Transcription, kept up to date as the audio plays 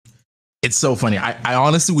It's so funny. I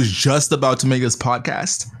honestly was just about to make this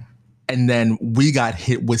podcast, and then we got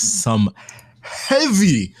hit with some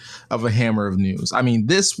heavy of a hammer of news. I mean,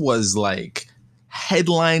 this was like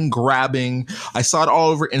headline grabbing. I saw it all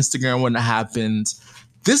over Instagram when it happened.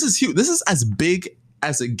 This is huge. This is as big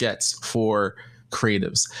as it gets for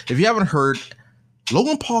creatives. If you haven't heard,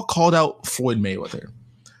 Logan Paul called out Floyd Mayweather.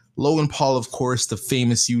 Logan Paul, of course, the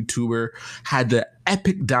famous YouTuber, had the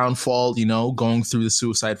epic downfall, going through the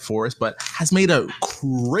suicide forest, but has made a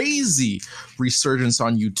crazy resurgence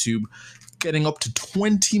on YouTube, getting up to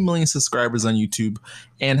 20 million subscribers on YouTube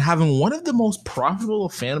and having one of the most profitable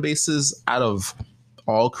fan bases out of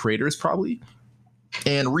all creators, probably.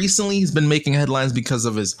 And recently he's been making headlines because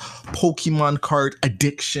of his Pokemon card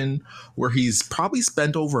addiction, where he's probably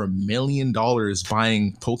spent over $1 million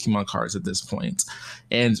buying Pokemon cards at this point.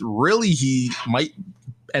 And really, he might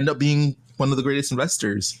end up being one of the greatest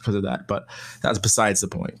investors because of that, but that's besides the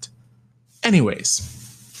point.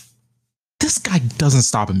 Anyways, this guy doesn't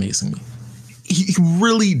stop amazing me. He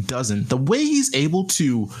really doesn't. The way he's able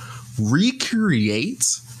to recreate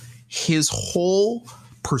his whole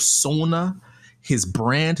persona, his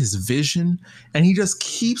brand, his vision, and he just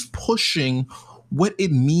keeps pushing what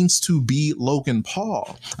it means to be Logan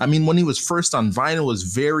Paul. I mean, when he was first on Vine, it was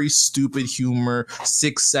very stupid humor,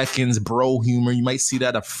 6 seconds, bro humor. You might see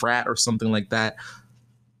that at a frat or something like that.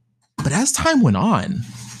 But as time went on,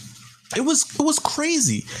 it was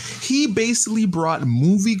crazy. He basically brought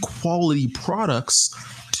movie quality products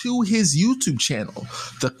to his YouTube channel.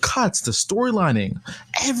 The cuts, the storylining,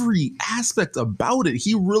 every aspect about it.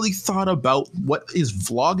 He really thought about what is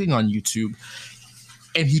vlogging on YouTube,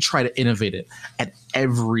 and he tried to innovate it at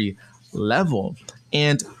every level.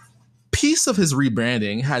 And piece of his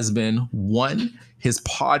rebranding has been, one, his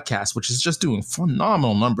podcast, which is just doing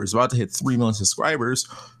phenomenal numbers, about to hit 3 million subscribers,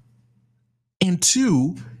 and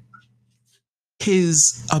two,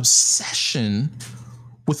 his obsession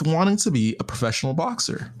with wanting to be a professional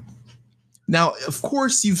boxer. Now, of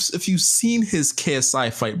course, if you've seen his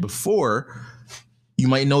KSI fight before, you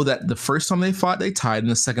might know that the first time they fought, they tied,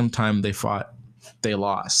 and the second time they fought, they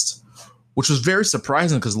lost, which was very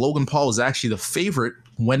surprising because Logan Paul was actually the favorite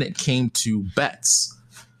when it came to bets.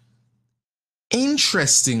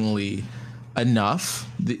 Interestingly enough,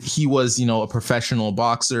 he was, a professional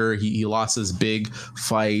boxer. He lost his big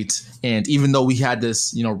fight, and even though he had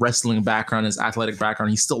this, wrestling background, his athletic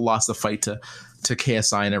background, he still lost the fight to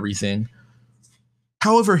KSI and everything.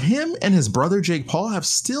 However, him and his brother Jake Paul have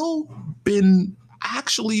still been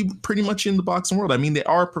actually pretty much in the boxing world. I mean, they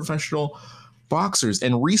are professional boxers,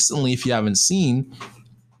 and recently, if you haven't seen,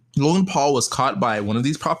 Logan Paul was caught by one of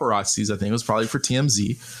these paparazzis. I think it was probably for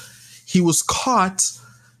TMZ. He was caught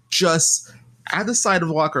just at the side of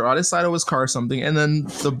a walker, on the side of his car or something, and then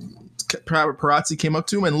the paparazzi came up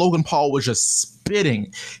to him, and Logan Paul was just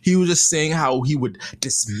spitting. He was just saying how he would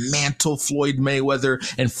dismantle Floyd Mayweather,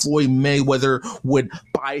 and Floyd Mayweather would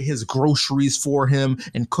buy his groceries for him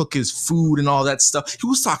and cook his food and all that stuff. He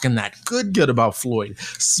was talking that good about Floyd.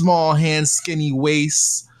 Small hands, skinny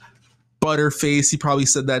waist, butterface. He probably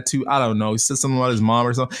said that too. I don't know. He said something about his mom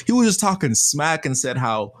or something. He was just talking smack and said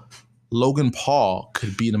how Logan Paul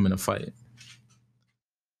could beat him in a fight.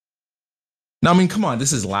 Now, I mean, come on,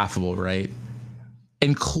 this is laughable, right?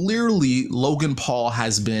 And clearly, Logan Paul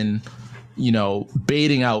has been,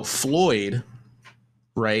 baiting out Floyd,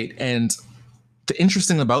 right? And the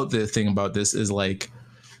interesting thing about this is, like,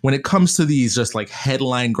 when it comes to these just like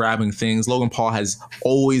headline grabbing things, Logan Paul has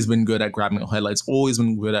always been good at grabbing headlines, always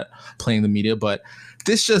been good at playing the media. But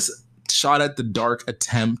this just shot at the dark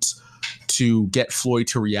attempt to get Floyd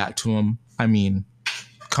to react to him. I mean,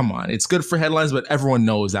 come on, it's good for headlines, but everyone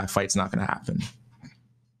knows that fight's not going to happen.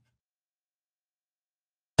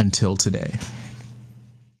 Until today.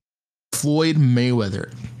 Floyd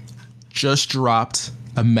Mayweather just dropped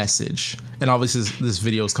a message, and obviously this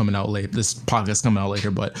video is coming out late, this podcast is coming out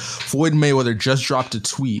later, but Floyd Mayweather just dropped a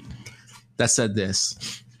tweet that said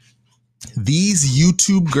this: "These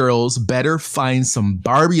YouTube girls better find some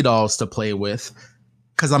Barbie dolls to play with,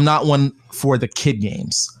 because I'm not one for the kid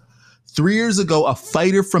games. 3 years ago, a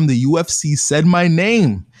fighter from the UFC said my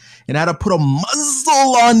name, and I had to put a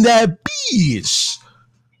muzzle on that bitch.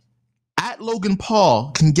 At Logan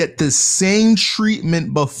Paul can get the same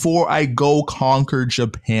treatment before I go conquer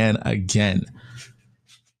Japan again."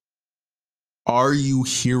 Are you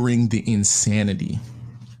hearing the insanity?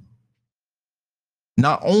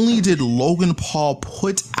 Not only did Logan Paul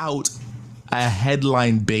put out a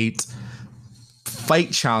headline bait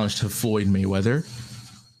fight challenge to Floyd Mayweather,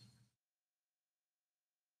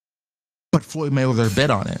 but Floyd Mayweather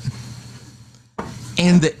bet on it.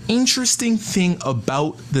 And the interesting thing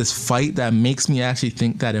about this fight that makes me actually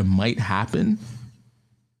think that it might happen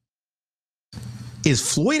is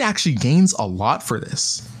Floyd actually gains a lot for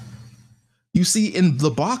this. You see, in the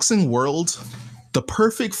boxing world, the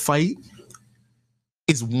perfect fight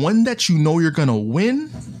is one that you know you're going to win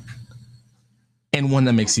and one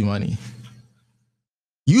that makes you money.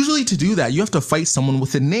 Usually to do that, you have to fight someone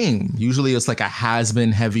with a name. Usually it's like a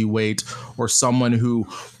has-been heavyweight or someone who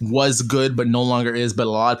was good but no longer is, but a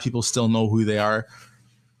lot of people still know who they are.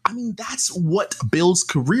 I mean, that's what builds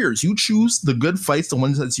careers. You choose the good fights, the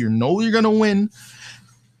ones that you know you're going to win.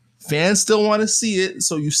 Fans still want to see it,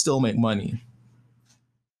 so you still make money.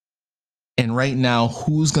 And right now,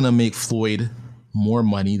 who's going to make Floyd more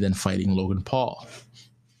money than fighting Logan Paul?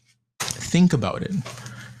 Think about it.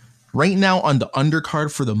 Right now on the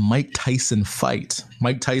undercard for the Mike Tyson fight,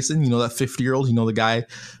 Mike Tyson, you know, that 50-year-old, you know, the guy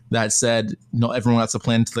that said, everyone has a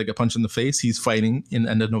plan to take a punch in the face. He's fighting in the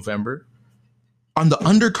end of November. On the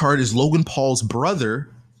undercard is Logan Paul's brother,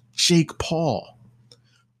 Jake Paul.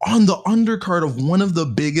 On the undercard of one of the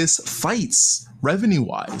biggest fights,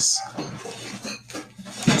 revenue-wise.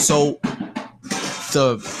 So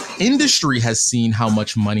the industry has seen how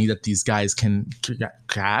much money that these guys can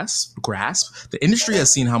grasp. The industry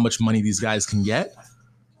has seen how much money these guys can get.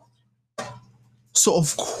 So,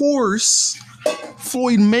 of course,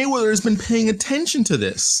 Floyd Mayweather has been paying attention to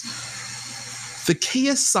this. The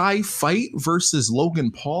KSI fight versus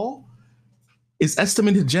Logan Paul is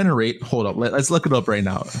estimated to generate, hold up, let's look it up right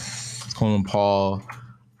now. Logan Paul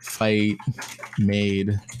fight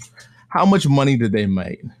made. How much money did they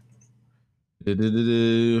make?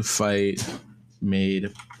 Fight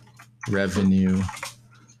made revenue.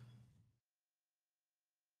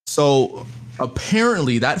 So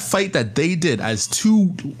apparently that fight that they did as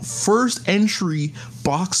two first entry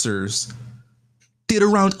boxers did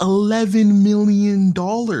around $11 million.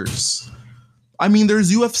 I mean,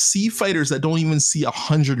 there's UFC fighters that don't even see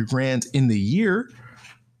 $100,000 in the year.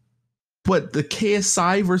 But the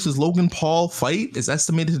KSI versus Logan Paul fight is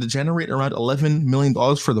estimated to generate around $11 million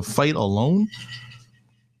for the fight alone.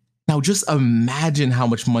 Now, just imagine how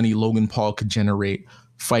much money Logan Paul could generate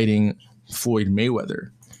fighting Floyd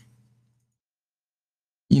Mayweather.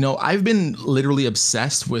 You know, I've been literally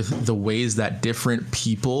obsessed with the ways that different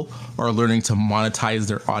people are learning to monetize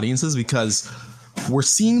their audiences because we're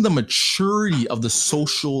seeing the maturity of the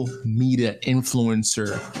social media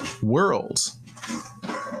influencer world.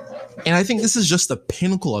 And I think this is just the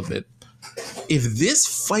pinnacle of it. If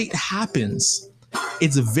this fight happens,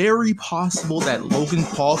 it's very possible that Logan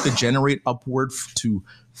Paul could generate upward to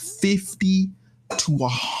 $50 to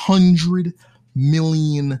 $100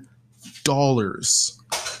 million.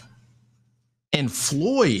 And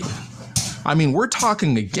Floyd, I mean, we're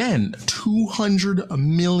talking again, $200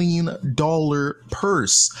 million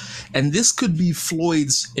purse. And this could be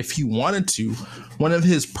Floyd's, if he wanted to, one of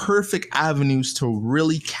his perfect avenues to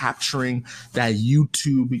really capturing that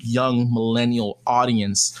YouTube young millennial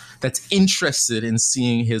audience that's interested in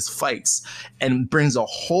seeing his fights and brings a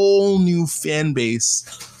whole new fan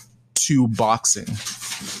base to boxing.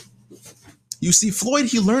 You see, Floyd,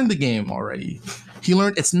 he learned the game already. He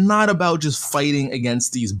learned it's not about just fighting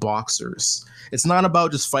against these boxers. It's not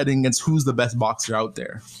about just fighting against who's the best boxer out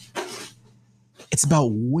there. It's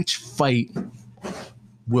about which fight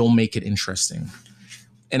will make it interesting.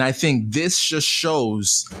 And I think this just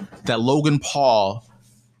shows that Logan Paul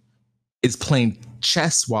is playing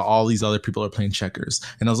chess while all these other people are playing checkers.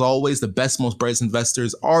 And as always, the best, most brightest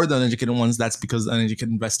investors are the uneducated ones. That's because the uneducated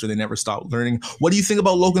investor, they never stop learning. What do you think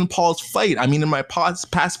about Logan Paul's fight? I mean, in my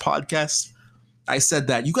past podcast, I said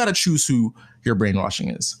that you got to choose who your brainwashing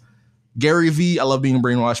is. Gary Vee, I love being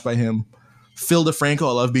brainwashed by him. Phil DeFranco,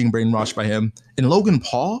 I love being brainwashed by him. And Logan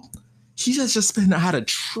Paul, he has just had a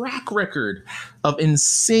track record of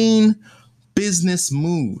insane business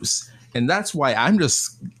moves. And that's why I'm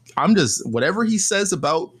just whatever he says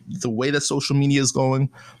about the way that social media is going,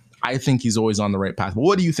 I think he's always on the right path. But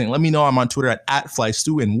what do you think? Let me know. I'm on Twitter at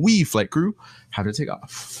FlyStew, and we, Flight Crew, have to take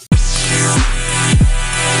off.